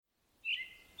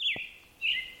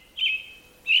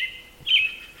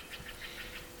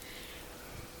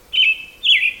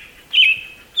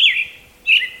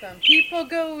People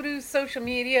go to social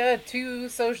media to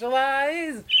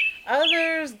socialize.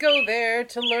 Others go there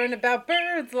to learn about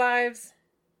birds' lives.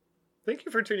 Thank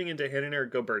you for tuning in to Hannah and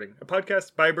Eric Go Birding, a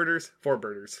podcast by birders for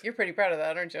birders. You're pretty proud of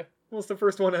that, aren't you? Well, it's the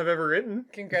first one I've ever written.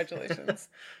 Congratulations.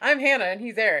 I'm Hannah and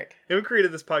he's Eric. And we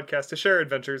created this podcast to share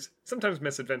adventures, sometimes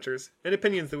misadventures, and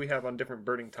opinions that we have on different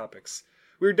birding topics.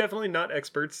 We're definitely not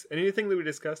experts, and anything that we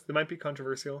discuss that might be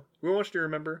controversial, we want you to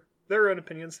remember their own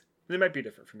opinions, and they might be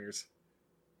different from yours.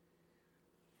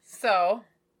 So,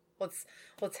 let's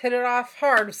hit it off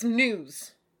hard with some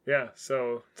news. Yeah,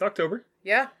 so it's October.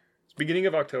 Yeah? It's beginning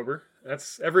of October.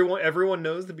 That's everyone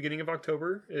knows the beginning of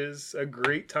October is a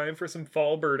great time for some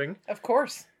fall birding. Of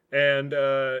course. And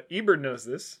eBird knows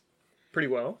this pretty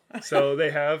well. So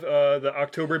they have the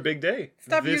October Big Day.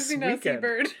 Stop this using weekend.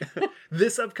 us, eBird.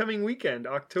 This upcoming weekend,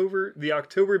 the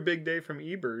October Big Day from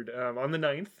eBird on the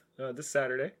 9th, this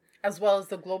Saturday. As well as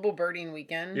the Global Birding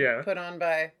Weekend. Yeah. Put on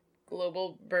by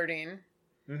Global Birding.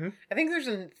 Mm-hmm. I think there's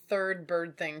a third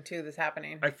bird thing, too, that's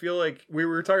happening. I feel like we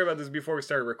were talking about this before we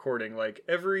started recording. Like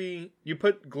you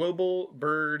put Global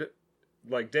Bird,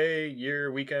 like day, year,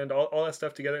 weekend, all that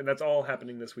stuff together, and that's all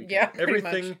happening this weekend. Yeah, pretty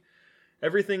much.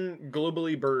 Everything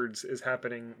globally birds is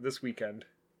happening this weekend.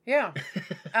 Yeah.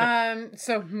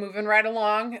 So moving right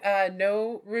along,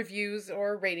 no reviews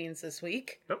or ratings this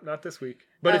week. Nope, not this week.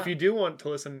 But if you do want to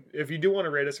listen, if you do want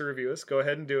to rate us or review us, go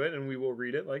ahead and do it, and we will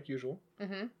read it like usual.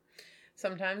 Mm-hmm.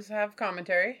 Sometimes have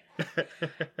commentary.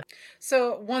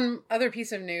 So one other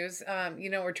piece of news,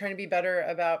 we're trying to be better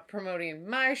about promoting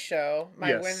my show,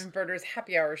 my Women Birders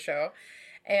Happy Hour show.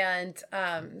 And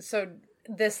so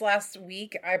this last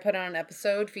week, I put on an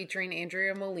episode featuring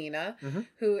Andrea Molina, mm-hmm.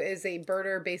 who is a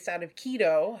birder based out of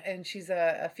Quito, and she's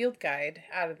a field guide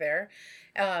out of there.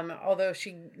 Although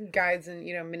she guides in,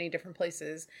 many different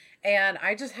places. And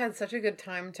I just had such a good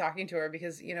time talking to her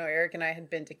because, Eric and I had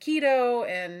been to Quito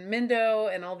and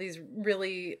Mindo and all these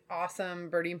really awesome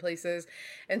birding places.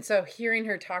 And so hearing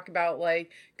her talk about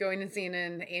going and seeing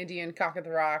an Andean cock of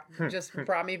the rock just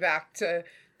brought me back to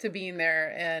being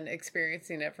there and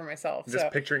experiencing it for myself.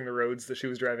 Just picturing the roads that she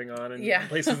was driving on and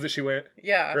places that she went.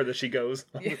 Yeah. Or that she goes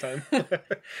all the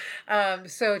time.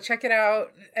 So check it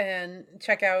out and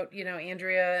check out,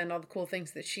 Andrea and all the cool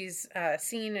things that she's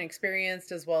seen and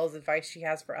experienced, as well as advice she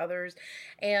has for others.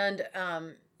 And,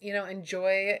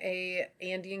 enjoy a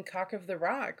Andean cock of the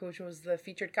rock, which was the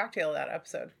featured cocktail of that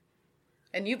episode.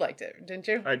 And you liked it, didn't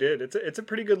you? I did. It's a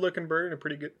pretty good looking bird and a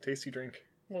pretty good tasty drink.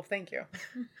 Well, thank you.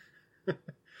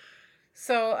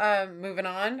 So, moving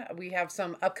on, we have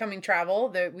some upcoming travel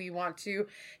that we want to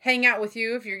hang out with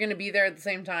you if you're going to be there at the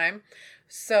same time.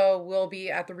 So, we'll be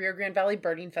at the Rio Grande Valley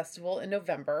Birding Festival in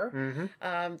November.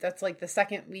 Mm-hmm. That's the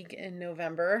second week in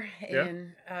November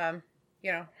in,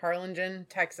 Harlingen,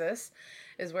 Texas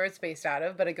is where it's based out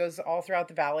of, but it goes all throughout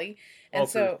the valley. And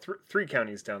three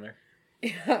counties down there.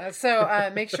 Yeah,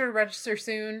 so make sure to register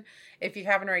soon if you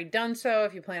haven't already done so,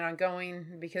 if you plan on going,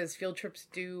 because field trips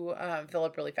do fill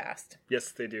up really fast. Yes,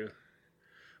 they do.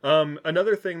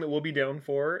 Another thing that we'll be down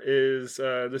for is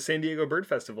the San Diego Bird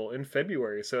Festival in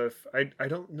February. So if I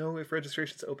don't know if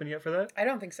registration's open yet for that. I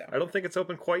don't think so. I don't think it's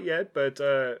open quite yet, but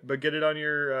get it on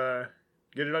your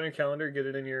calendar, get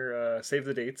it in your save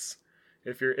the dates.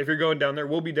 If you're going down there,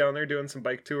 we'll be down there doing some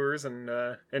bike tours and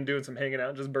doing some hanging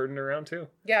out, just birding around too.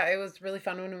 Yeah, it was really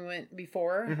fun when we went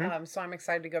before. Mm-hmm. So I'm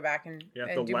excited to go back and do more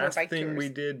bike tours. The last thing we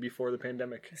did before the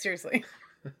pandemic. Seriously.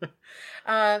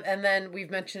 And then we've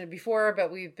mentioned it before,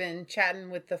 but we've been chatting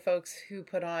with the folks who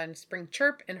put on Spring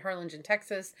Chirp in Harlingen,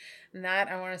 Texas. And that,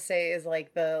 I want to say, is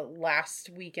the last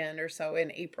weekend or so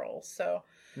in April. So,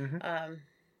 mm-hmm.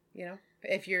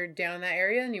 If you're down in that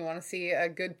area and you want to see a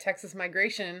good Texas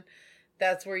migration,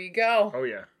 that's where you go. Oh,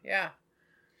 yeah. Yeah.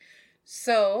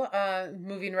 So,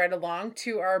 moving right along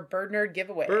to our Bird Nerd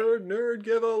giveaway. Bird Nerd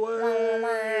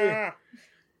giveaway!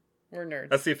 We're nerds.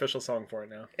 That's the official song for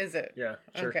it now. Is it? Yeah,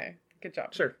 sure. Okay, good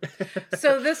job. Sure.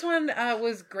 So this one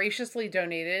was graciously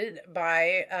donated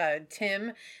by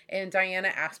Tim and Diana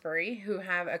Asbury, who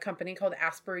have a company called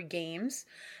Asbury Games.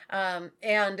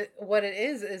 And what it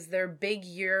is their big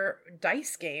year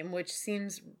dice game, which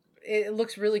it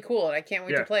looks really cool, and I can't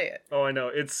wait to play it. Oh, I know.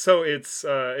 It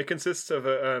consists of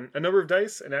a number of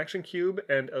dice, an action cube,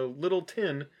 and a little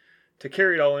tin to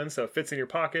carry it all in, so it fits in your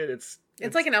pocket. It's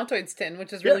like an Altoids tin,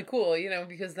 which is really cool,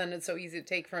 because then it's so easy to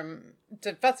take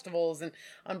to festivals and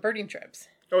on birding trips.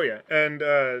 Oh yeah, and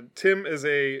Tim is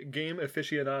a game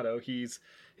aficionado. He's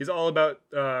all about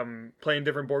playing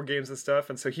different board games and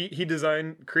stuff, and so he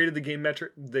created the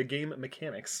game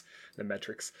mechanics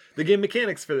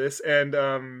for this, and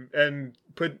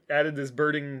added this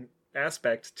birding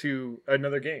aspect to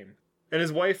another game. And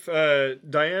his wife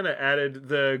Diana added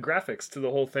the graphics to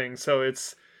the whole thing, so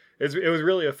it was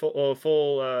really a full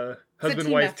husband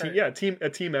team wife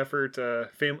effort. team effort, a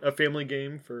family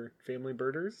game for family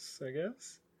birders, I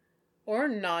guess, Or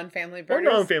non-family or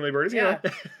birders. non-family birders. Yeah. You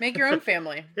know. Make your own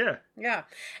family. Yeah. Yeah.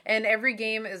 And every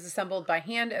game is assembled by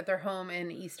hand at their home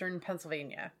in eastern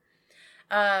Pennsylvania.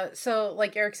 So,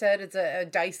 like Eric said, it's a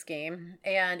dice game,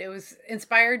 and it was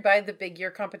inspired by the big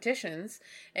year competitions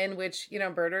in which,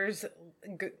 birders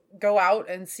go out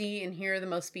and see and hear the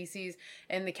most species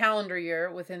in the calendar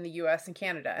year within the US and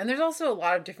Canada. And there's also a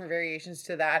lot of different variations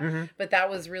to that, but that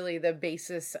was really the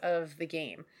basis of the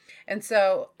game. And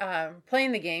so,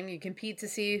 playing the game, you compete to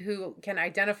see who can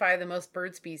identify the most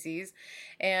bird species,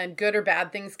 and good or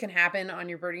bad things can happen on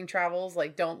your birding travels,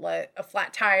 like don't let a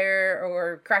flat tire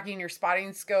or cracking your spotting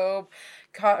scope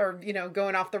or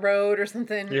going off the road or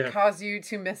something cause you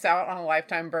to miss out on a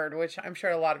lifetime bird, which I'm sure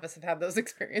a lot of us have had those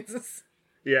experiences.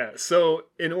 Yeah, so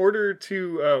in order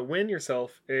to win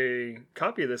yourself a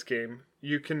copy of this game,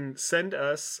 you can send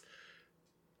us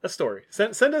a story.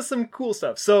 Send us some cool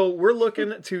stuff. So we're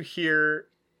looking to hear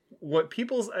what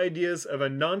people's ideas of a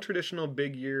non-traditional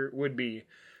big year would be.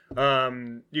 You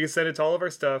can send it to all of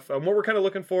our stuff. What we're kind of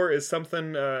looking for is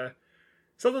something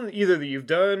either that you've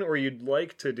done or you'd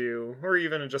like to do, or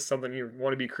even just something you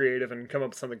want to be creative and come up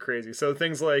with something crazy. So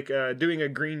things like doing a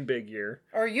green big year.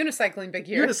 Or unicycling big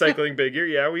year. Unicycling big year,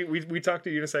 yeah. We talked to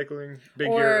unicycling big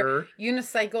or year. Or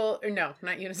unicycle, or no,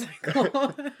 not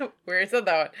unicycle. Where is that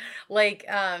one? Like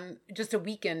just a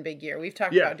weekend big year. We've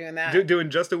talked about doing that.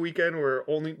 Doing just a weekend where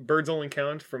birds only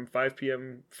count from 5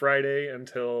 p.m. Friday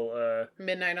until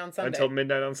midnight on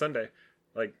Sunday.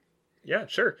 Like, yeah,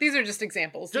 sure. These are just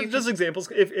examples. Just examples.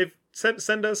 If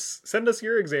send us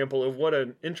your example of what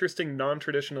an interesting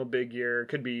non-traditional big year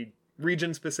could be,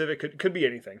 region specific, could be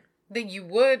anything that you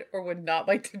would or would not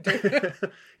like to do.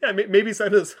 Yeah, maybe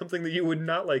send us something that you would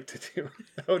not like to do.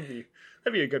 That'd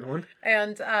be a good one.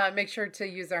 And make sure to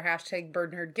use our hashtag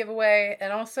BirdNerd giveaway,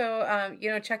 and also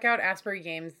check out Asbury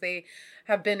Games. They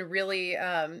have been really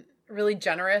really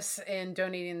generous in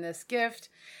donating this gift,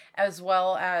 as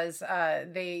well as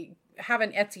they have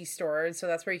an Etsy store, so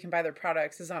that's where you can buy their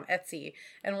products, is on Etsy,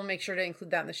 and we'll make sure to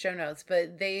include that in the show notes.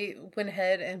 But they went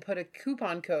ahead and put a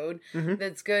coupon code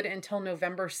that's good until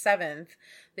November 7th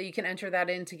that you can enter that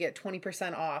in to get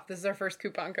 20% off. This is our first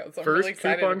coupon code, so I'm really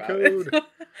excited about it.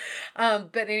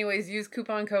 But anyways, use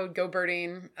coupon code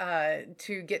GoBirding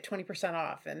to get 20%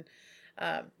 off. And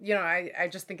I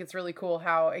just think it's really cool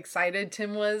how excited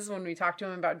Tim was when we talked to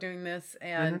him about doing this.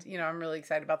 And, I'm really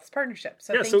excited about this partnership.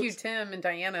 So thank you, Tim and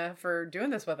Diana, for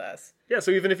doing this with us. Yeah, so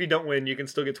even if you don't win, you can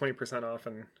still get 20% off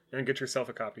and get yourself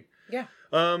a copy. Yeah.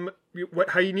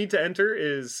 How you need to enter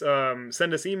is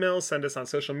send us emails, send us on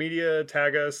social media,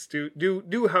 tag us,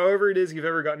 do however it is you've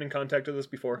ever gotten in contact with us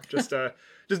before. Just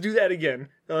do that again.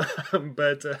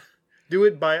 But do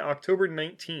it by October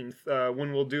 19th,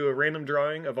 when we'll do a random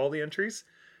drawing of all the entries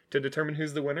to determine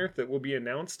who's the winner that will be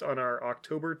announced on our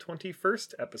October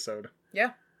 21st episode.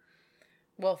 Yeah.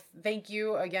 Well, thank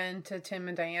you again to Tim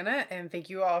and Diana, and thank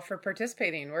you all for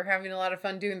participating. We're having a lot of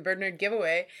fun doing the BirdNerd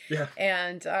giveaway. Yeah.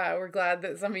 And we're glad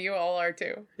that some of you all are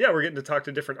too. Yeah, we're getting to talk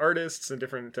to different artists and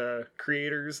different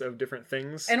creators of different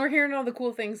things. And we're hearing all the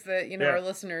cool things that, our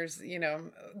listeners,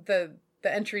 the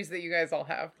entries that you guys all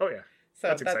have. Oh, yeah. So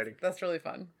that's exciting. That's really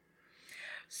fun.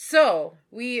 So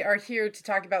we are here to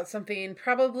talk about something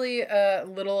probably a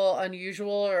little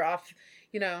unusual or off,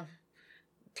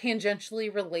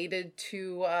 tangentially related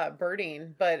to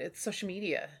birding, but it's social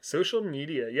media. Social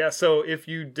media, yeah. So if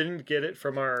you didn't get it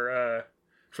from our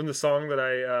from the song that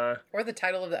I or the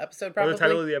title of the episode, probably. Or the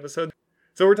title of the episode.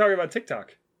 So we're talking about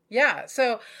TikTok. Yeah,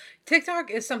 so TikTok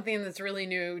is something that's really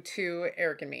new to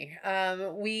Eric and me.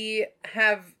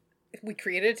 We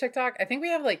created a TikTok. I think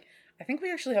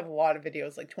we actually have a lot of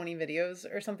videos, like 20 videos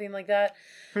or something like that.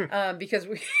 Because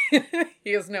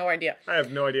he has no idea. I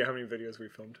have no idea how many videos we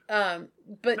filmed.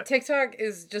 But TikTok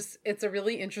is it's a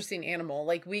really interesting animal.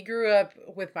 Like, we grew up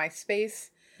with MySpace,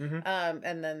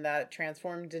 and then that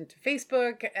transformed into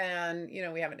Facebook, and,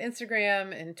 we have an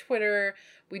Instagram and Twitter.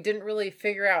 We didn't really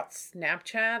figure out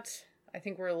Snapchat. I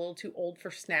think we're a little too old for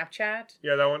Snapchat.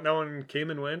 Yeah, that one came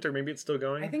and went, or maybe it's still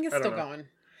going. I think it's still going.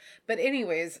 But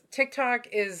anyways, TikTok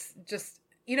is just,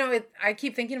 I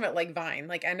keep thinking about like Vine.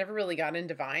 Like, I never really got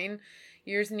into Vine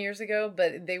years and years ago,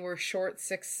 but they were short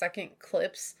 6-second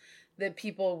clips that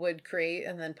people would create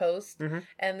and then post.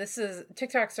 And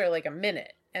TikToks are like a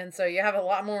minute. And so you have a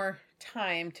lot more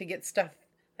time to get stuff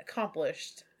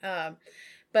accomplished.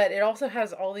 But it also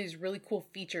has all these really cool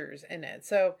features in it.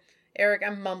 So Eric,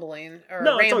 I'm mumbling or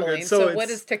No, it's all rambling. good. So what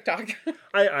is TikTok?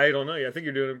 I don't know. I think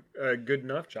you're doing a good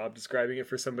enough job describing it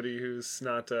for somebody who's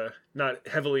not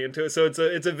heavily into it. So it's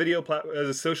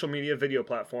a social media video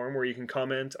platform where you can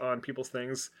comment on people's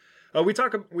things. When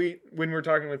we're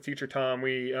talking with Teacher Tom,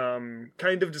 we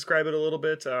kind of describe it a little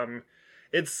bit.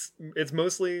 It's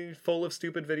mostly full of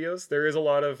stupid videos. There is a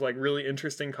lot of like really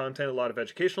interesting content, a lot of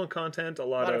educational content, a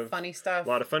lot of funny stuff,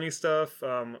 a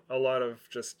lot of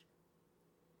just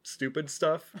stupid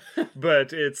stuff.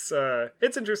 But it's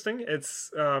interesting.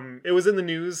 It was in the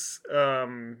news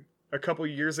a couple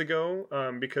years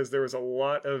ago because there was a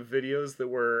lot of videos that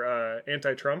were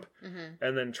anti-Trump,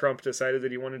 and then Trump decided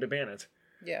that he wanted to ban it.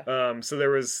 Yeah. So there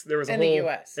was a in whole the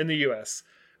U.S. in the U.S.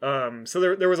 So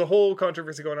there was a whole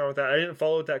controversy going on with that. I didn't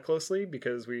follow it that closely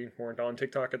because we weren't on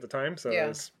TikTok at the time. So it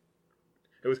was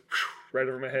right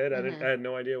over my head. I had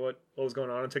no idea what was going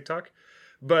on TikTok.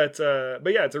 But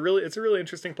yeah, it's a really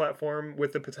interesting platform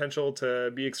with the potential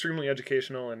to be extremely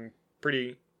educational and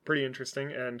pretty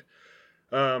interesting. And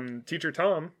Teacher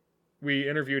Tom, we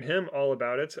interviewed him all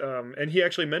about it. And he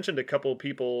actually mentioned a couple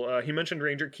people. He mentioned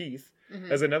Ranger Keith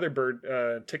as another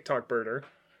TikTok birder.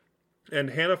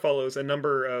 And Hannah follows a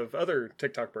number of other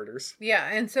TikTok birders. Yeah,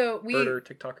 and so birder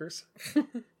TikTokers.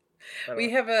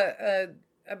 We have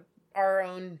our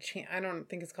own I don't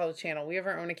think it's called a channel. We have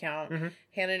our own account,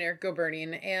 Hannah and Eric Go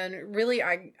Birding, and really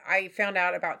I found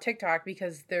out about TikTok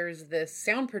because there's this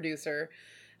sound producer.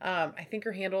 I think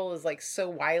her handle is like So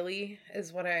Wiley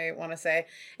is what I want to say.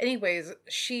 Anyways,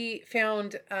 she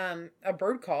found a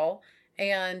bird call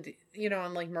and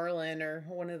on like Merlin or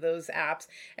one of those apps,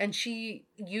 and she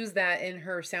used that in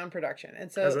her sound production, and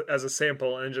so as a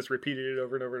sample, and just repeated it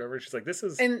over and over and over. She's like, this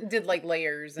is, and did like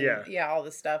layers and all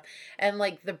this stuff, and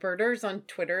like the birders on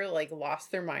Twitter like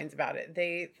lost their minds about it.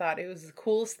 They thought it was the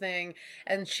coolest thing,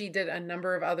 and she did a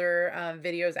number of other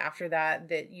videos after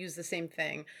that used the same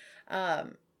thing.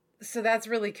 So that's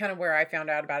really kind of where I found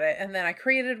out about it, and then I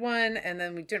created one, and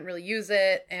then we didn't really use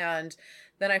it, and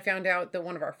then I found out that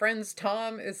one of our friends,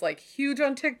 Tom, is like huge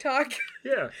on TikTok.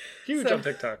 Yeah, huge on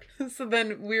TikTok. So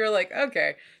then we were like,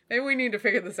 okay, maybe we need to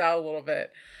figure this out a little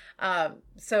bit.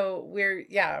 So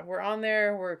we're on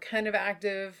there. We're kind of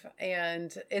active,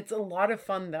 and it's a lot of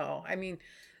fun though. I mean,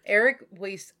 Eric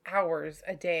wastes hours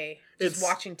a day just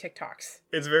watching TikToks.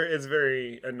 It's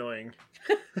very annoying.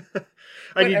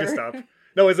 I need to stop.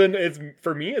 No, it's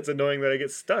for me. It's annoying that I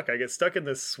get stuck. I get stuck in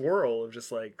this swirl of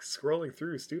just like scrolling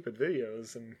through stupid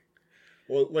videos and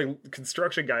like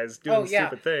construction guys doing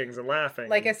stupid things and laughing.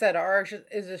 Like I said, ours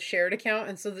is a shared account,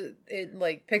 and so it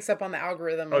like picks up on the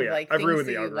algorithm of like I've things ruined that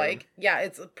the you algorithm. like. Yeah,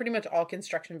 it's pretty much all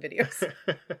construction videos.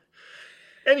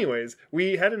 Anyways,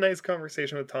 we had a nice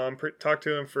conversation with Tom. Talked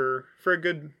to him for a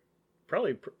good.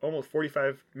 Probably almost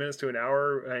 45 minutes to an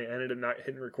hour. I ended up not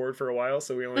hitting record for a while,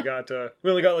 so we only got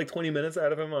like 20 minutes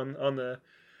out of him on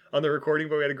the recording.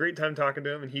 But we had a great time talking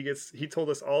to him, and he told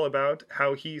us all about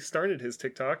how he started his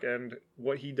TikTok and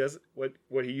what he does,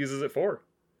 what he uses it for.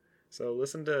 So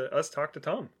listen to us talk to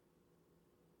Tom.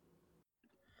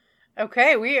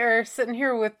 Okay, we are sitting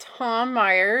here with Tom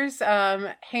Myers.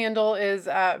 Handle is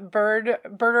bird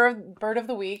of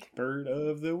the week. Bird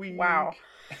of the week. Wow.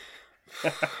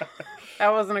 That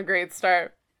wasn't a great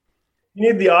start.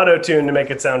 You need the auto tune to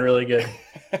make it sound really good.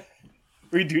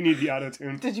 We do need the auto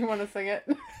tune. Did you want to sing it?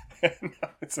 No,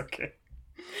 it's okay.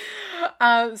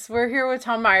 So we're here with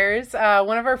Tom Myers,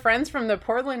 one of our friends from the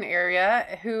Portland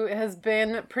area who has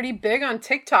been pretty big on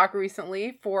TikTok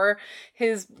recently for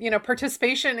his,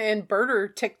 participation in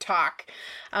birder TikTok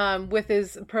with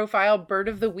his profile Bird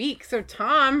of the Week. So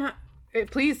Tom,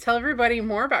 please tell everybody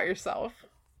more about yourself.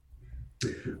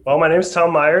 Well, my name is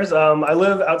Tom Myers. I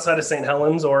live outside of St.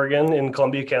 Helens, Oregon, in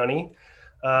Columbia County.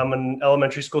 I'm an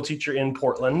elementary school teacher in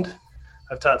Portland.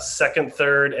 I've taught 2nd,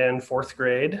 3rd, and 4th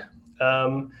grade.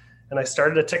 And I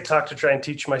started a TikTok to try and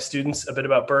teach my students a bit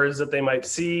about birds that they might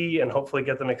see and hopefully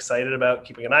get them excited about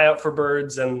keeping an eye out for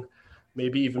birds and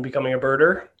maybe even becoming a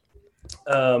birder.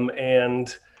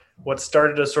 And what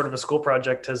started as sort of a school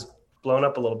project has blown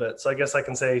up a little bit. So I guess I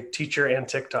can say teacher and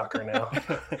TikToker now.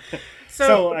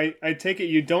 So I take it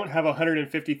you don't have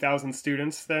 150,000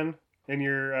 students then in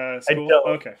your school? I don't.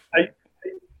 Okay. I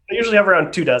usually have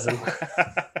around 24.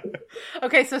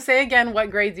 Okay, so say again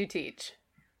what grades you teach.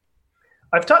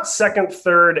 I've taught 2nd,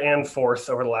 3rd, and 4th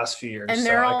over the last few years. And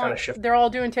they're all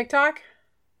doing TikTok?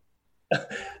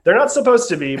 They're not supposed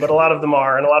to be, but a lot of them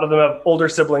are. And a lot of them have older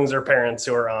siblings or parents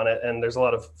who are on it. And there's a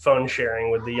lot of phone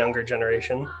sharing with the younger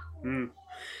generation. Mm.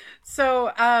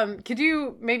 So could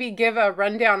you maybe give a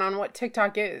rundown on what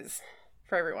TikTok is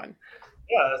for everyone?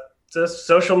 Yeah. It's a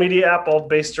social media app all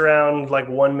based around like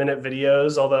 1-minute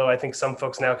videos, although I think some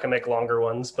folks now can make longer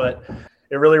ones, but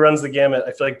it really runs the gamut.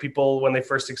 I feel like people, when they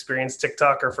first experience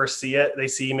TikTok or first see it, they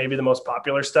see maybe the most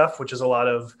popular stuff, which is a lot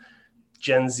of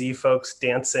Gen Z folks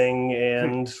dancing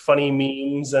and funny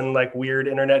memes and like weird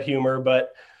internet humor,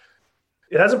 but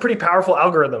it has a pretty powerful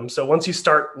algorithm. So once you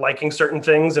start liking certain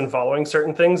things and following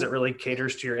certain things, it really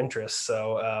caters to your interests.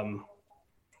 So,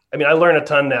 I mean, I learn a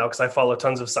ton now because I follow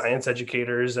tons of science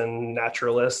educators and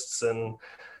naturalists and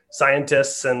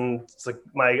scientists, and it's like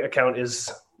my account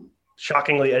is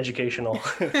shockingly educational.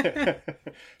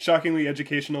 Shockingly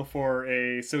educational for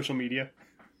a social media.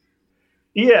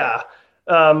 Yeah.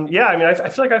 I mean, I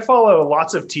feel like I follow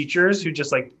lots of teachers who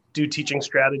just like do teaching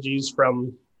strategies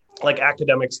from like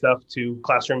academic stuff to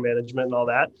classroom management and all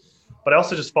that. But I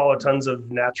also just follow tons of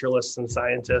naturalists and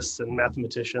scientists and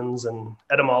mathematicians and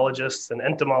etymologists and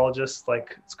entomologists.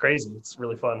 Like, it's crazy. It's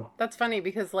really fun. That's funny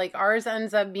because like ours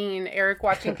ends up being Eric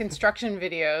watching construction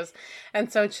videos.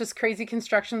 And so it's just crazy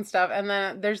construction stuff. And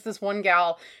then there's this one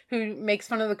gal who makes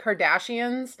fun of the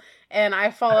Kardashians, and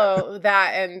I follow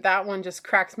that, and that one just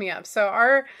cracks me up.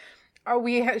 So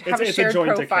we have a shared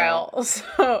profile, account.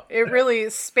 So it really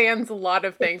spans a lot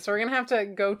of things. So we're gonna have to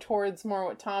go towards more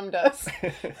what Tom does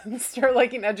and start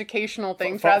liking educational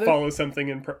things. Follow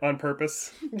something on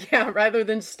purpose. Yeah, rather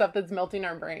than stuff that's melting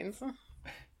our brains.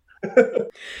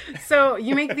 So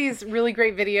you make these really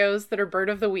great videos that are Bird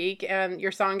of the Week, and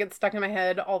your song gets stuck in my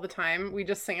head all the time. We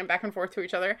just sing it back and forth to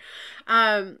each other.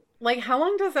 Like, how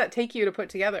long does that take you to put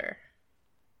together?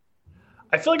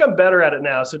 I feel like I'm better at it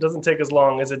now, so it doesn't take as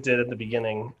long as it did at the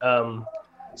beginning.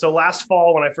 So last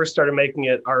fall, when I first started making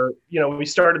it, we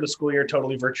started the school year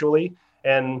totally virtually,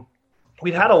 and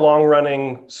we'd had a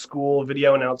long-running school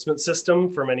video announcement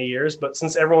system for many years, but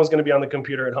since everyone was going to be on the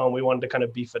computer at home, we wanted to kind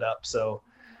of beef it up. So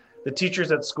the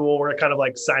teachers at school were kind of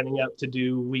like signing up to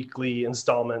do weekly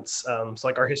installments. So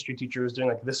like our history teacher was doing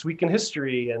like This Week in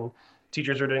History, and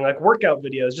teachers were doing like workout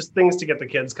videos, just things to get the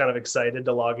kids kind of excited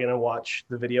to log in and watch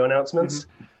the video announcements.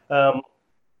 Mm-hmm.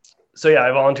 So yeah,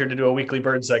 I volunteered to do a weekly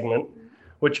bird segment,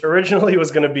 which originally was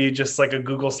going to be just like a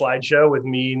Google slideshow with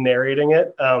me narrating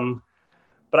it.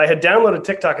 But I had downloaded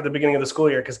TikTok at the beginning of the school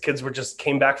year because kids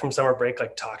came back from summer break,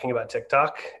 like talking about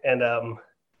TikTok. And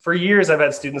for years, I've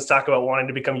had students talk about wanting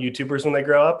to become YouTubers when they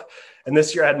grow up. And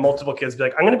this year I had multiple kids be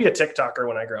like, I'm going to be a TikToker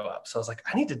when I grow up. So I was like,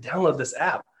 I need to download this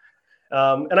app.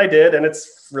 And I did, and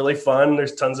it's really fun.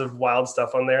 There's tons of wild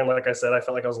stuff on there. And like I said, I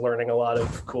felt like I was learning a lot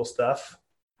of cool stuff.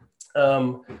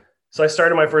 So I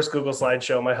started my first Google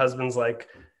slideshow. My husband's like,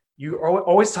 you are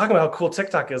always talking about how cool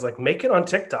TikTok is. Like, make it on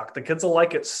TikTok. The kids will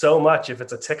like it so much if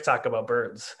it's a TikTok about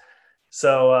birds.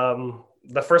 So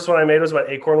the first one I made was about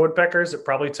acorn woodpeckers. It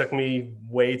probably took me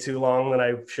way too long than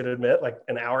I should admit, like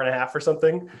an hour and a half or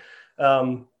something.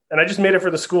 And I just made it for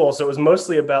the school. So it was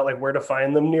mostly about like where to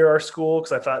find them near our school,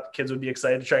 because I thought kids would be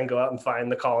excited to try and go out and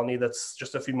find the colony that's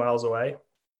just a few miles away.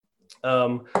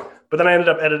 But then I ended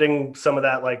up editing some of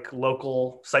that like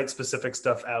local site-specific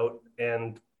stuff out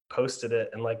and posted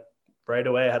it. And like right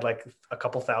away, I had like a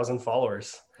couple thousand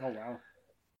followers. Oh, wow.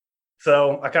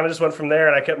 So I kind of just went from there,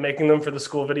 and I kept making them for the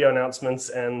school video announcements.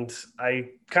 And I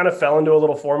kind of fell into a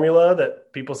little formula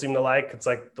that people seem to like. It's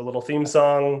like the little theme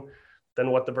song, then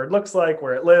what the bird looks like,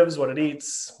 where it lives, what it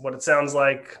eats, what it sounds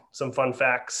like, some fun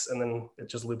facts, and then it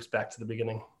just loops back to the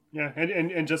beginning. Yeah,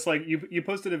 and just like you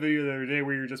posted a video the other day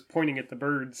where you're just pointing at the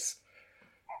birds.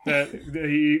 That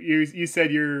you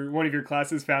said one of your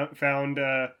classes found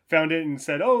it and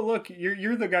said, "Oh, look,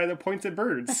 you're the guy that points at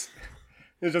birds."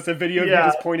 It's just a video of you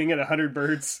just pointing at 100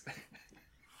 birds.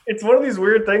 It's one of these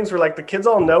weird things where like the kids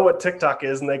all know what TikTok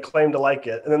is and they claim to like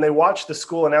it. And then they watch the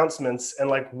school announcements, and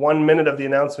like 1 minute of the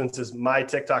announcements is my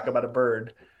TikTok about a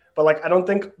bird. But like, I don't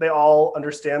think they all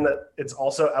understand that it's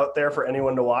also out there for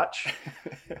anyone to watch.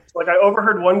 So, like, I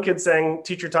overheard one kid saying,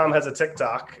 "Teacher Tom has a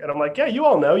TikTok." And I'm like, "Yeah, you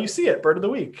all know, you see it, Bird of the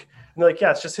Week." And they're like,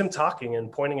 "Yeah, it's just him talking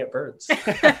and pointing at birds."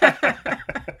 A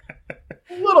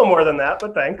little more than that,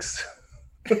 but thanks.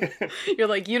 You're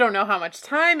like, you don't know how much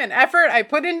time and effort I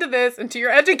put into this, into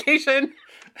your education.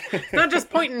 It's not just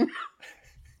pointing.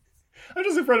 I'm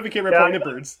just in front of a camera pointing at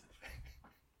birds.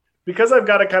 Because I've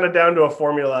got it kind of down to a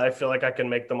formula, I feel like I can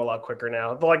make them a lot quicker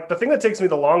now. But like the thing that takes me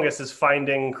the longest is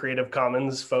finding Creative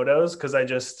Commons photos, because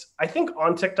I think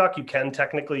on TikTok you can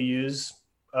technically use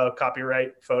a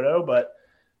copyright photo, but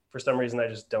for some reason I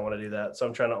just don't want to do that. So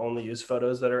I'm trying to only use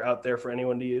photos that are out there for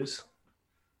anyone to use.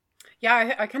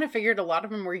 Yeah, I kind of figured a lot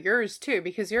of them were yours too,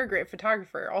 because you're a great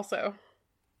photographer also.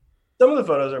 Some of the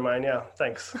photos are mine. Yeah.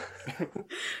 Thanks.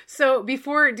 So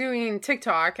before doing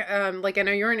TikTok, like I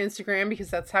know you're on Instagram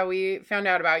because that's how we found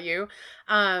out about you.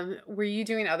 Were you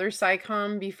doing other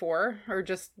SciComm before or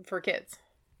just for kids?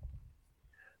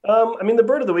 I mean, the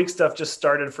Bird of the Week stuff just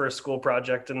started for a school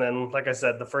project. And then, like I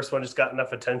said, the first one just got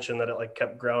enough attention that it like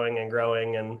kept growing and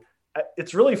growing. And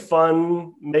it's really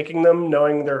fun making them,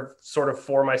 knowing they're sort of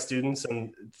for my students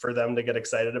and for them to get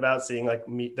excited about seeing like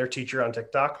meet their teacher on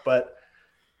TikTok. But,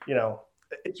 you know,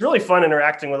 it's really fun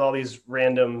interacting with all these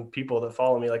random people that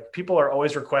follow me. Like people are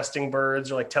always requesting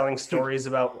birds or like telling stories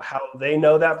about how they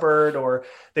know that bird or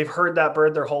they've heard that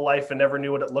bird their whole life and never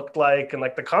knew what it looked like. And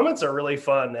like the comments are really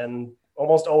fun and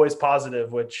almost always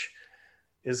positive, which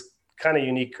is kind of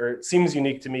unique, or it seems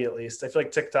unique to me at least. I feel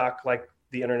like TikTok, like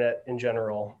the internet in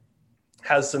general,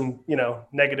 has some, you know,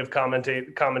 negative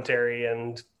commentary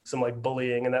and some like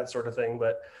bullying and that sort of thing.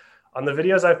 But on the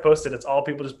videos I've posted, it's all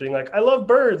people just being like, I love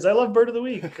birds. I love Bird of the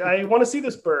Week. I want to see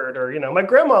this bird. Or, you know, my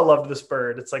grandma loved this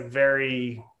bird. It's like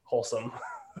very wholesome.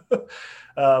 But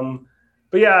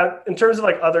yeah, in terms of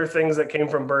like other things that came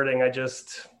from birding,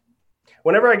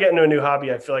 whenever I get into a new hobby,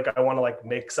 I feel like I want to like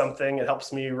make something. It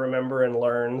helps me remember and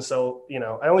learn. So, you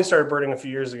know, I only started birding a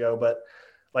few years ago, but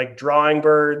like drawing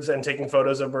birds and taking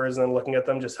photos of birds and then looking at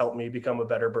them just helped me become a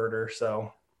better birder.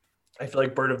 So I feel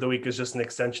like Bird of the Week is just an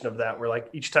extension of that, where like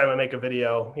each time I make a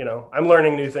video, you know, I'm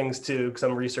learning new things too, because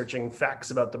I'm researching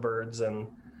facts about the birds, and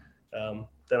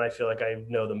then I feel like I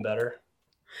know them better.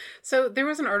 So there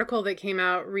was an article that came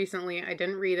out recently. I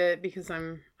didn't read it because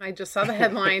I just saw the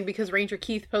headline because Ranger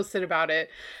Keith posted about it,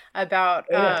 about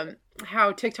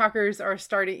how TikTokers are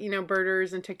starting, you know,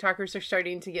 birders and TikTokers are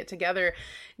starting to get together.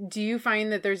 Do you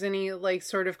find that there's any like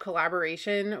sort of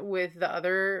collaboration with the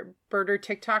other birder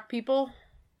TikTok people?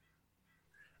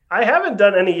 I haven't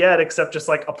done any yet, except just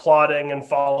like applauding and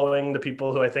following the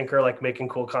people who I think are like making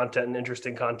cool content and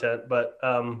interesting content. But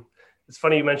it's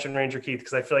funny you mentioned Ranger Keith,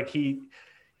 because I feel like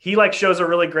he like shows a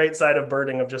really great side of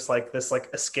birding, of just like this like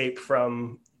escape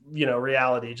from, you know,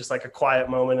 reality, just like a quiet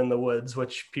moment in the woods,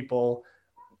 which people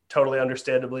totally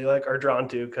understandably like are drawn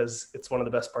to, because it's one of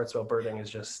the best parts about birding is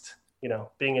just, you know,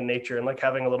 being in nature and like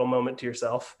having a little moment to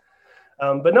yourself.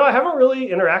 But no, I haven't really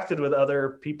interacted with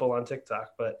other people on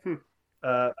TikTok, but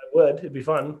I would. It'd be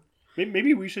fun.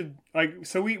 Maybe we should, like,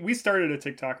 so we started a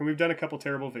TikTok and we've done a couple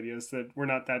terrible videos that were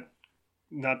not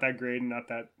that great and not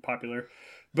that popular.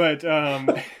 But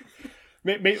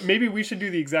maybe we should do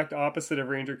the exact opposite of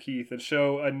Ranger Keith and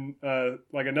show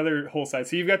like another whole side.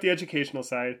 So you've got the educational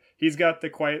side, he's got the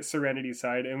quiet serenity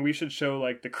side, and we should show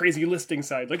like the crazy listing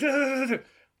side, like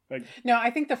no,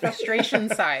 I think the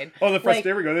frustration side. Oh,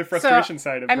 there we go, the frustration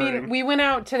side of birding. I mean, we went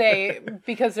out today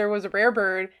because there was a rare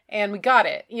bird and we got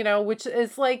it, you know, which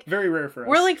is like very rare for us.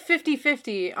 We're like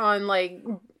 50-50 on like,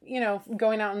 you know,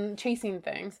 going out and chasing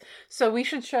things. So we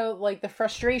should show like the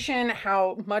frustration,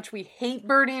 how much we hate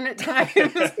birding at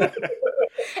times.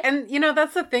 And, you know,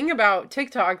 that's the thing about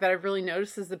TikTok that I've really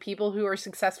noticed is the people who are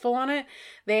successful on it,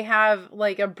 they have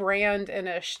like a brand and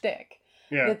a shtick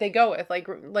that they go with.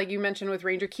 Like you mentioned with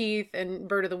Ranger Keith and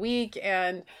Bird of the Week.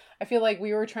 And I feel like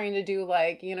we were trying to do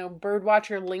like, you know, bird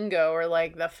watcher lingo or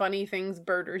like the funny things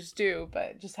birders do,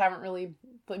 but just haven't really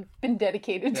like, been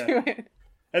dedicated to it.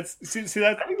 See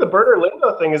that I think the birder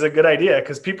lingo thing is a good idea,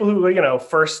 because people who, you know,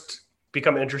 first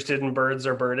become interested in birds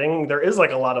or birding, there is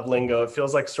like a lot of lingo. It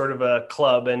feels like sort of a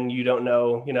club, and you don't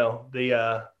know, you know,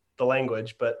 the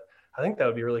language. But I think that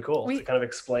would be really cool to kind of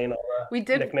explain all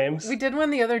the nicknames. We did one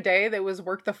the other day that was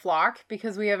work the flock,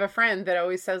 because we have a friend that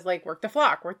always says like work the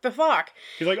flock, work the flock.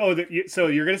 He's like, oh, so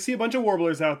you're going to see a bunch of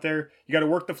warblers out there. You got to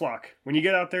work the flock. When you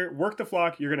get out there, work the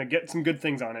flock. You're going to get some good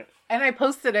things on it. And I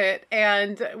posted it,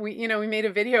 and we made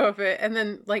a video of it. And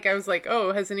then like, I was like,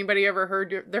 oh, has anybody ever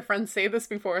heard their friends say this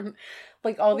before? And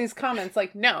like all these comments,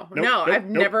 like, no, I've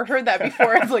never heard that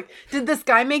before. I was like, did this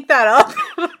guy make that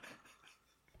up?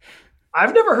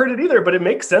 I've never heard it either, but it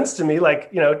makes sense to me. Like,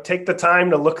 you know, take the time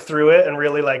to look through it and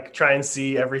really like try and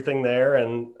see everything there.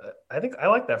 And I think I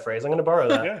like that phrase. I'm going to borrow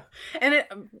that. Yeah. And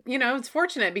it, you know, it's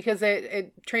fortunate because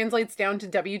it translates down to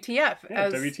WTF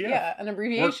as WTF. Yeah, an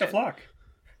abbreviation. Work the flock.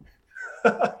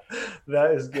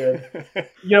 That is good.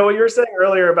 You know, what you were saying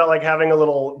earlier about like having a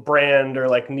little brand or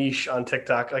like niche on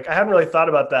TikTok, like I hadn't really thought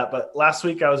about that, but last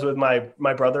week I was with my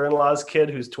brother-in-law's kid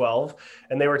who's 12,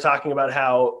 and they were talking about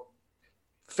how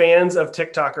fans of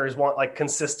TikTokers want like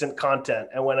consistent content.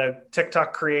 And when a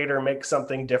TikTok creator makes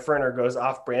something different or goes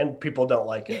off brand, people don't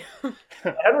like it. I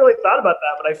hadn't really thought about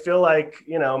that, but I feel like,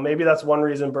 you know, maybe that's one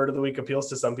reason Bird of the Week appeals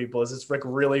to some people, is it's like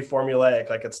really formulaic.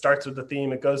 Like it starts with the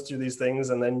theme, it goes through these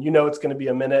things, and then, you know, it's going to be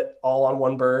a minute all on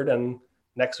one bird, and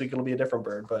next week it'll be a different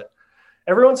bird. But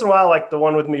every once in a while, like the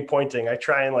one with me pointing, I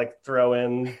try and like throw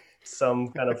in some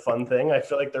kind of fun thing. I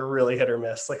feel like they're really hit or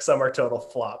miss. Like some are total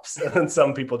flops, and then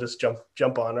some people just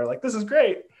jump on. Are like, this is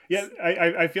great. Yeah,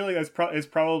 I feel like it's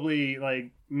probably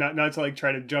like not to like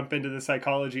try to jump into the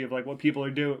psychology of like what people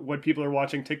are doing, what people are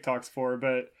watching TikToks for,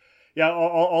 but yeah,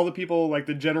 all the people, like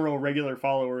the general regular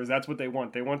followers, that's what they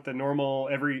want. They want the normal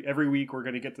every week we're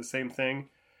going to get the same thing.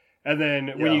 And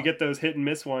then when you get those hit and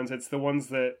miss ones, it's the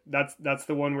ones that's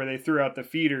the one where they threw out the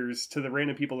feeders to the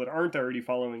random people that aren't already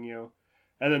following you.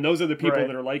 And then those are the people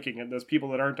that are liking it, those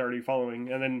people that aren't already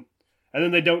following. And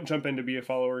then they don't jump in to be a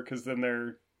follower because then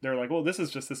they're like, well, this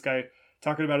is just this guy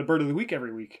talking about a bird of the week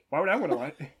every week. Why would I want to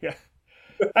like? Yeah.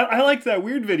 I liked that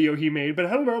weird video he made, but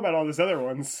I don't know about all these other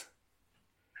ones.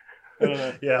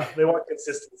 Yeah, they want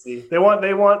consistency. They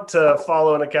want to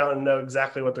follow an account and know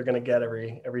exactly what they're going to get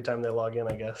every time they log in,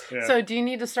 I guess. Yeah. So do you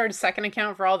need to start a second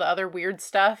account for all the other weird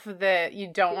stuff that you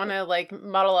don't want to like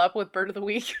muddle up with bird of the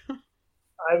week?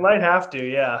 I might have to,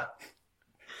 yeah.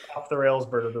 Off the rails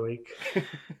bird of the week.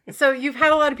 So you've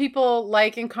had a lot of people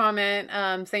like and comment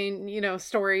saying,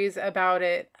 stories about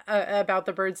it, about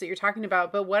the birds that you're talking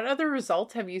about, but what other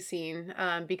results have you seen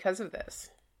because of this?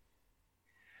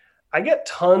 I get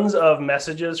tons of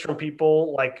messages from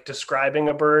people like describing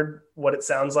a bird, what it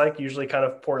sounds like, usually kind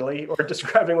of poorly, or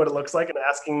describing what it looks like and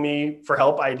asking me for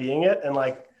help IDing it. And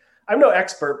like, I'm no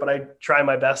expert, but I try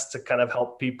my best to kind of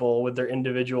help people with their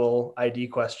individual ID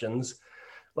questions.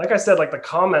 Like I said, like the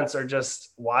comments are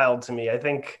just wild to me. I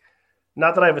think,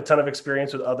 not that I have a ton of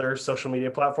experience with other social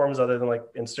media platforms other than like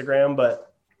Instagram, but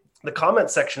the comment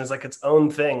section is like its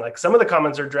own thing. Like some of the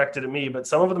comments are directed at me, but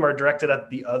some of them are directed at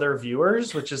the other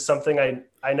viewers, which is something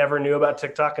I never knew about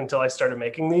TikTok until I started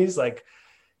making these. Like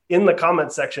in the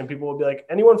comment section, people will be like,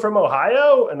 anyone from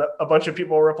Ohio? And a bunch of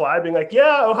people will reply being like,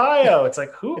 yeah, Ohio. It's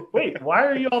like, wait, why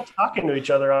are you all talking to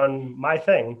each other on my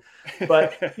thing?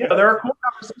 But there are cool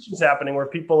conversations happening where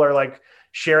people are like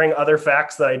sharing other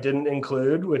facts that I didn't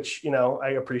include, which, I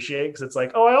appreciate because it's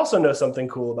like, oh, I also know something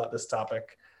cool about this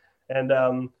topic.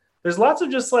 And, there's lots of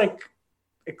just like,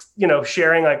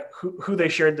 sharing like who they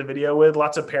shared the video with.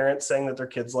 Lots of parents saying that their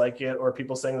kids like it, or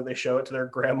people saying that they show it to their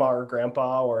grandma or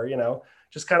grandpa, or,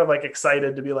 just kind of like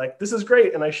excited to be like, this is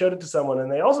great. And I showed it to someone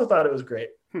and they also thought it was great.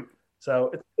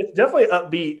 So it's definitely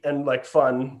upbeat and like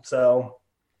fun. So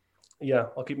yeah,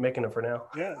 I'll keep making it for now.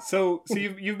 Yeah. So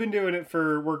you've been doing it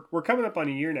for, we're coming up on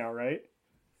a year now, right?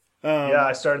 Yeah,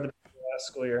 I started the last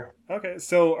school year. Okay,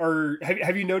 so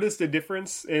have you noticed a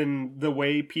difference in the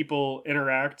way people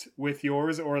interact with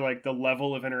yours, or like the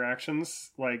level of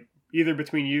interactions, like either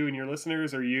between you and your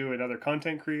listeners, or you and other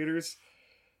content creators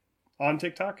on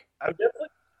TikTok?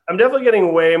 I'm definitely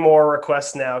getting way more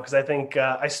requests now because I think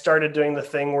I started doing the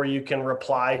thing where you can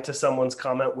reply to someone's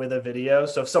comment with a video.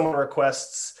 So if someone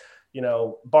requests,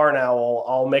 barn owl,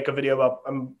 I'll make a video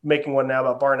I'm making one now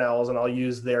about barn owls, and I'll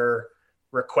use their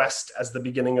request as the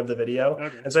beginning of the video.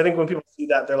 Okay. And so I think when people see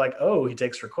that, they're like, oh, he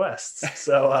takes requests.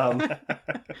 So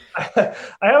I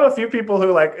have a few people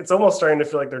who like, it's almost starting to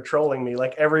feel like they're trolling me.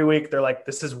 Like every week they're like,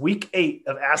 this is week 8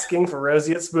 of asking for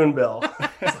roseate spoonbill.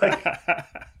 It's like,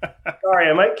 sorry,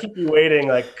 I might keep you waiting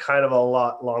like kind of a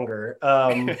lot longer.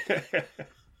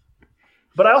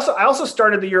 But I also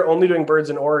started the year only doing birds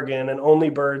in Oregon, and only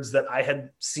birds that I had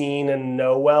seen and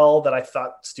know well that I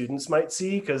thought students might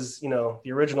see. Because,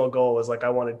 the original goal was like, I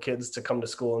wanted kids to come to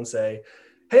school and say,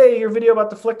 hey, your video about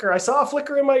the flicker, I saw a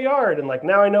flicker in my yard. And like,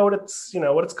 now I know what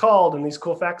it's called and these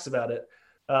cool facts about it.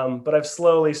 But I've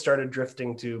slowly started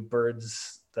drifting to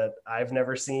birds that I've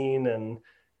never seen. And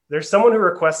there's someone who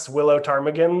requests willow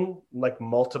ptarmigan like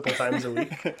multiple times a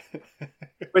week,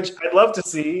 which I'd love to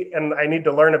see and I need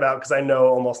to learn about because I know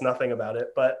almost nothing about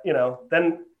it. But,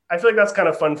 then I feel like that's kind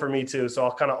of fun for me too. So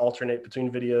I'll kind of alternate between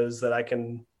videos that I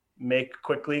can make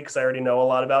quickly because I already know a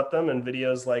lot about them, and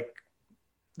videos like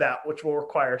that, which will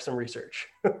require some research.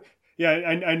 Yeah,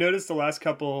 I noticed the last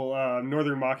couple,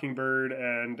 Northern Mockingbird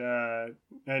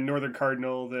and Northern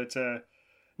Cardinal, that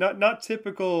not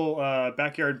typical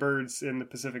backyard birds in the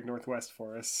Pacific Northwest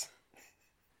for us.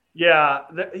 Yeah,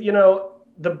 the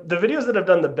videos that have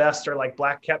done the best are like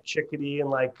black-capped chickadee and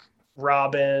like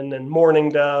robin and mourning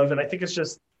dove, and I think it's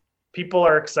just people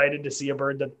are excited to see a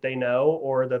bird that they know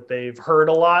or that they've heard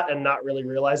a lot and not really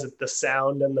realize that the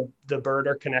sound and the bird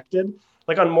are connected.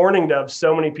 Like on mourning dove,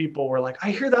 so many people were like,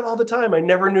 I hear that all the time. I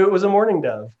never knew it was a mourning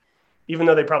dove, even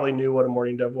though they probably knew what a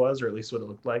mourning dove was, or at least what it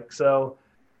looked like. So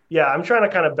yeah, I'm trying to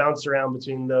kind of bounce around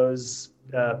between those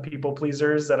people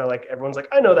pleasers that are like, everyone's like,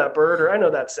 I know that bird or I know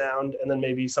that sound, and then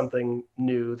maybe something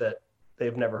new that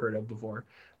they've never heard of before.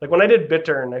 Like when I did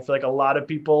bittern, I feel like a lot of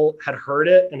people had heard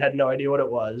it and had no idea what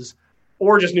it was.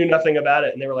 or just knew nothing about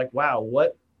it. And they were like, wow,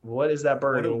 what is that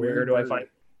bird and where do I find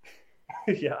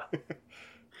it? Yeah.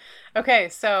 Okay,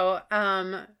 so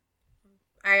I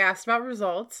asked about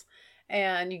results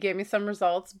and you gave me some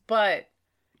results, but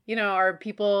are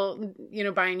people,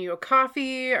 buying you a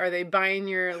coffee? Are they buying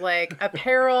your like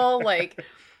apparel? Like,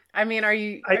 I mean,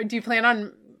 do you plan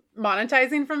on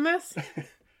monetizing from this?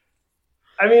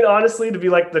 I mean, honestly, to be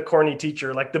like the corny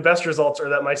teacher, like the best results are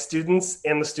that my students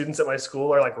and the students at my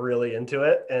school are like really into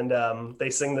it, and they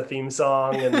sing the theme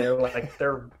song, and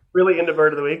they're really into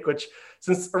Bird of the Week. Which,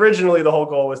 since originally the whole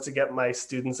goal was to get my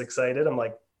students excited, I'm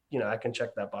like, I can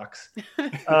check that box.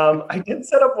 I did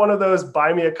set up one of those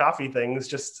buy me a coffee things.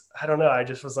 Just, I don't know. I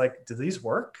just was like, do these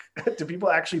work? Do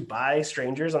people actually buy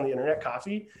strangers on the internet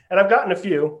coffee? And I've gotten a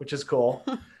few, which is cool.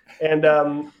 And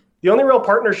the only real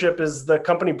partnership is the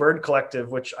company Bird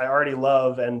Collective, which I already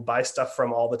love and buy stuff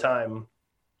from all the time.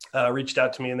 Reached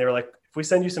out to me and they were like, if we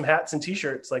send you some hats and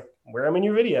t-shirts, like wear them in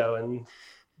your video and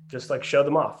just like show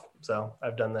them off. So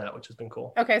I've done that, which has been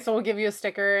cool. Okay. So we'll give you a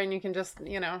sticker and you can just,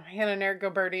 Hannah and Eric go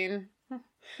birding.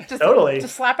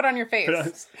 Just slap it on your face. On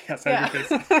your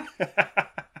face.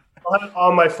 I'll have it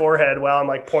on my forehead while I'm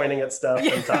like pointing at stuff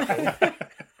and talking.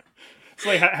 It's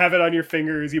like have it on your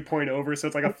finger as you point over, so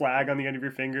it's like a flag on the end of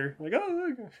your finger. Like,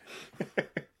 oh.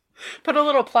 Put a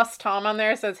little plus Tom on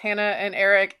there. It says Hannah and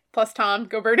Eric plus Tom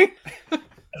go birding.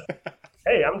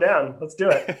 Hey, I'm down. Let's do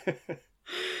it.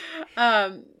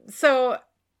 So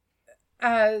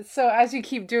as you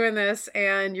keep doing this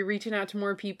and you're reaching out to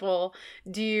more people,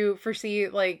 do you foresee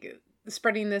like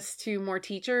spreading this to more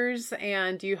teachers?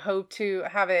 And do you hope to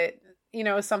have it,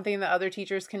 something that other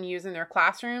teachers can use in their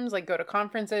classrooms, like go to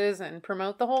conferences and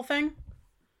promote the whole thing?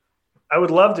 I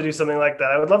would love to do something like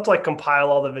that. I would love to like compile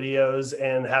all the videos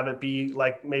and have it be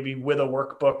like maybe with a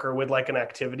workbook or with like an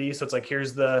activity. So it's like,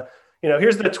 here's the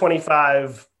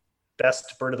 25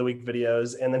 best Bird of the Week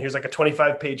videos. And then here's like a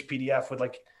 25-page PDF with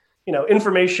like,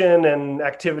 information and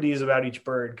activities about each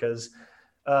bird. Cause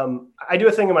I do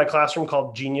a thing in my classroom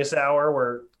called Genius Hour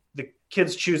where the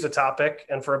kids choose a topic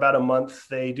and for about a month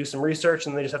they do some research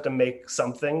and they just have to make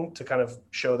something to kind of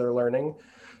show their learning.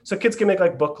 So kids can make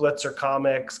like booklets or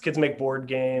comics, kids make board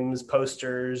games,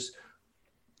 posters.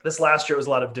 This last year it was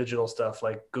a lot of digital stuff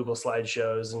like Google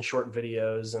slideshows and short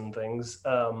videos and things.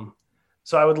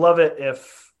 So I would love it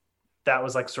if that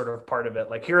was like sort of part of it.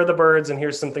 Like, here are the birds and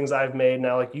here's some things I've made.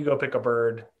 Now, like, you go pick a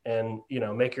bird and,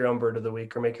 make your own Bird of the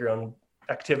Week or make your own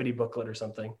activity booklet or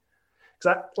something.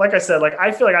 Because like I said, like,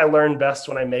 I feel like I learn best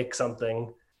when I make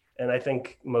something. And I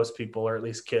think most people, or at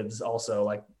least kids also,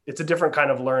 like, it's a different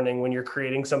kind of learning when you're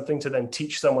creating something to then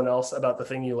teach someone else about the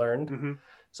thing you learned. Mm-hmm.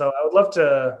 So I would love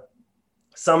to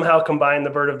somehow combine the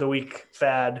Bird of the Week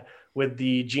fad with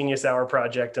the Genius Hour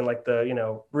project and like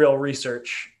the, real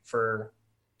research for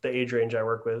the age range I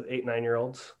work with,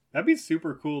 8-9-year-olds. That'd be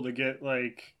super cool to get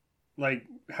like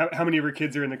how many of your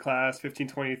kids are in the class, 15,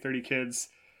 20, 30 kids,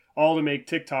 all to make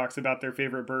TikToks about their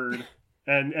favorite bird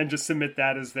and just submit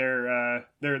that as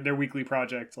their weekly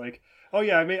project. Like, oh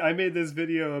yeah, I made this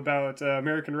video about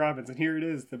American robins and here it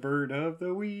is, the Bird of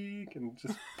the Week, and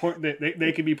just point,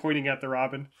 they could be pointing at the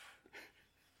robin.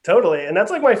 Totally. And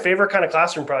that's like my favorite kind of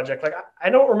classroom project. Like,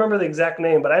 I don't remember the exact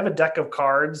name, but I have a deck of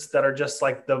cards that are just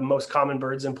like the most common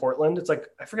birds in Portland. It's like,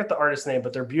 I forget the artist's name,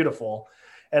 but they're beautiful.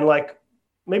 And like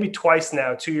maybe twice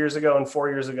now, 2 years ago and 4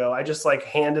 years ago, I just like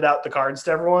handed out the cards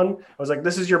to everyone. I was like,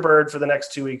 this is your bird for the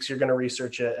next 2 weeks. You're going to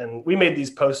research it. And we made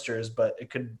these posters, but it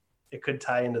could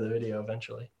tie into the video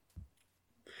eventually.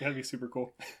 That'd be super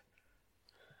cool.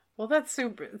 Well, that's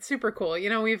super cool.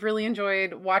 We've really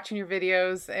enjoyed watching your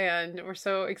videos and we're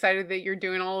so excited that you're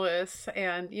doing all this.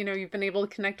 And, you've been able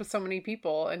to connect with so many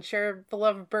people and share the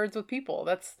love of birds with people.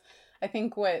 That's, I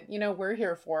think, what, we're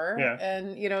here for. Yeah.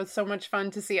 And, it's so much fun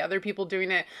to see other people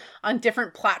doing it on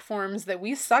different platforms that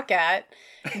we suck at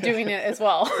doing it as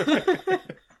well.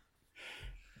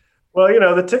 Well,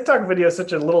 the TikTok video is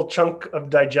such a little chunk of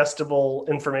digestible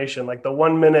information. Like, the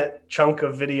 1 minute chunk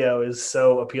of video is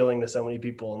so appealing to so many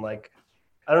people. And like,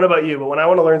 I don't know about you, but when I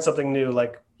want to learn something new,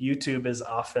 like, YouTube is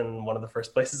often one of the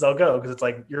first places I'll go because it's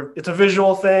like it's a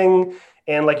visual thing.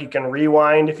 And like, you can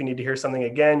rewind if you need to hear something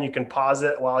again, you can pause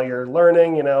it while you're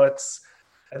learning.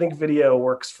 I think video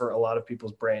works for a lot of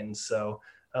people's brains. So,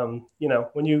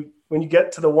 when you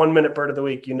get to the 1 minute Bird of the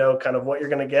Week, kind of what you're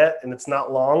going to get, and it's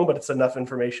not long, but it's enough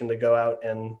information to go out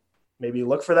and maybe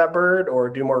look for that bird or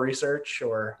do more research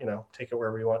or, take it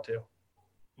wherever you want to.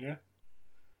 Yeah.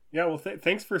 Yeah. Well,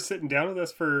 thanks for sitting down with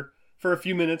us for a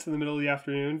few minutes in the middle of the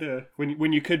afternoon to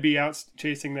when you could be out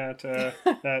chasing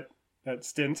that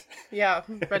stint. Yeah.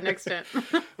 Redneck stint.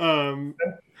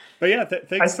 But yeah,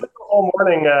 thanks. I spent the all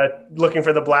morning looking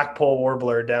for the blackpoll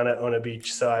warbler down at Ona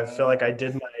Beach. So I feel like I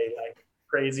did my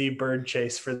crazy bird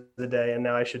chase for the day, and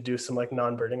now I should do some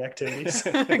non-birding activities.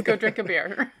 Go drink a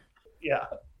beer. Yeah.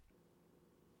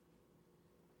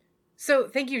 So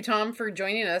thank you, Tom, for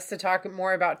joining us to talk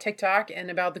more about TikTok and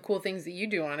about the cool things that you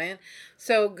do on it.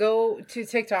 So go to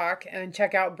TikTok and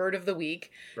check out Bird of the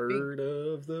Week. Bird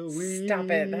of the Week.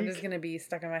 Stop it. That is going to be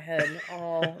stuck in my head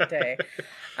all day.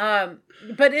 But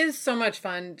it is so much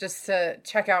fun just to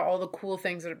check out all the cool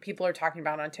things that people are talking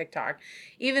about on TikTok.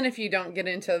 Even if you don't get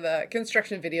into the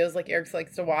construction videos like Eric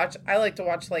likes to watch, I like to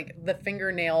watch the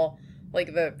fingernail,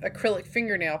 the acrylic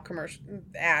fingernail commercial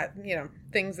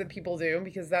things that people do,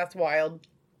 because that's wild.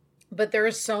 But there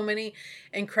are so many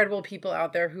incredible people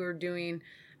out there who are doing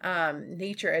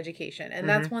nature education. And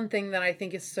that's one thing that I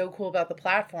think is so cool about the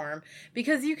platform,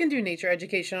 because you can do nature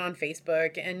education on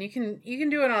Facebook and you can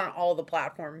do it on all the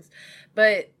platforms,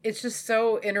 but it's just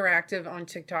so interactive on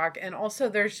TikTok. And also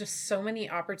there's just so many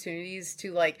opportunities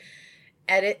to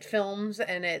edit films,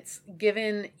 and it's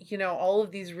given, all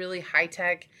of these really high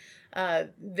tech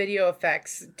video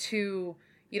effects to,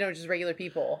 just regular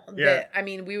people. Yeah.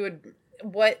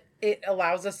 What it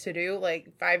allows us to do,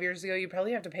 5 years ago, you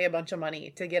probably have to pay a bunch of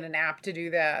money to get an app to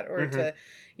do that, or to,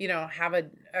 have a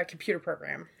computer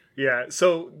program. Yeah.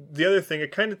 So the other thing,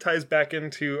 it kind of ties back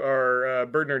into our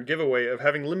Bird Nerd giveaway of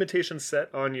having limitations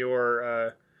set on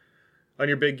your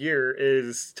big gear.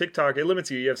 Is TikTok, it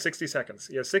limits you. You have 60 seconds.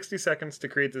 You have 60 seconds to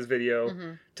create this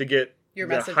video to get Your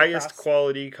the message highest across.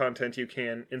 quality content you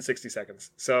can in 60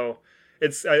 seconds. So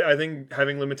I think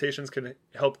having limitations can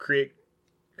help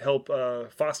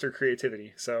foster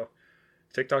creativity. So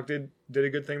TikTok did a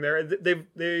good thing there.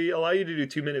 They allow you to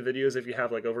do 2-minute videos if you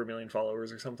have over 1 million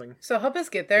followers or something. So help us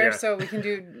get there, Yeah. so we can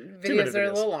do 2-minute videos that are a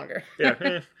videos. little longer.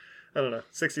 Yeah. I don't know.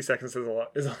 60 seconds is a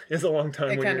lot. Is a long time.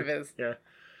 It when kind you're- of is. Yeah.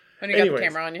 When you got Anyways, the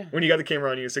camera on you. When you got the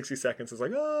camera on you, 60 seconds is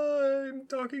I'm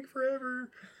talking forever.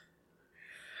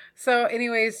 So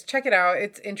anyways, check it out.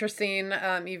 It's interesting,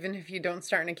 even if you don't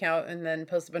start an account and then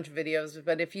post a bunch of videos.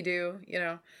 But if you do,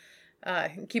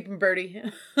 keep them birdie.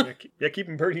 Keep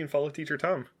them birdie and follow Teacher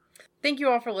Tom. Thank you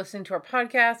all for listening to our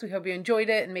podcast. We hope you enjoyed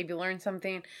it and maybe learned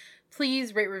something.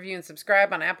 Please rate, review, and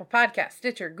subscribe on Apple Podcasts,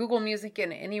 Stitcher, Google Music,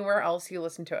 and anywhere else you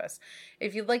listen to us.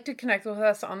 If you'd like to connect with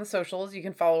us on the socials, you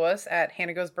can follow us at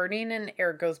Hannah Goes Birding and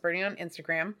Eric Goes Birding on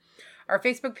Instagram. Our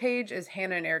Facebook page is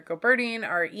Hannah and Eric Go Birding.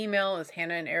 Our email is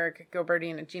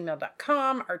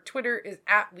hannah-and-eric-go-birding@gmail.com. Our Twitter is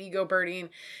 @WeGoBirding.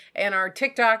 And our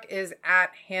TikTok is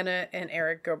 @Hannah and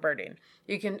Eric Go Birding.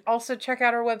 You can also check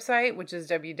out our website, which is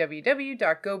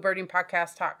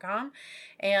www.gobirdingpodcast.com.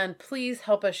 And please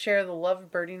help us share the love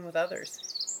of birding with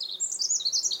others.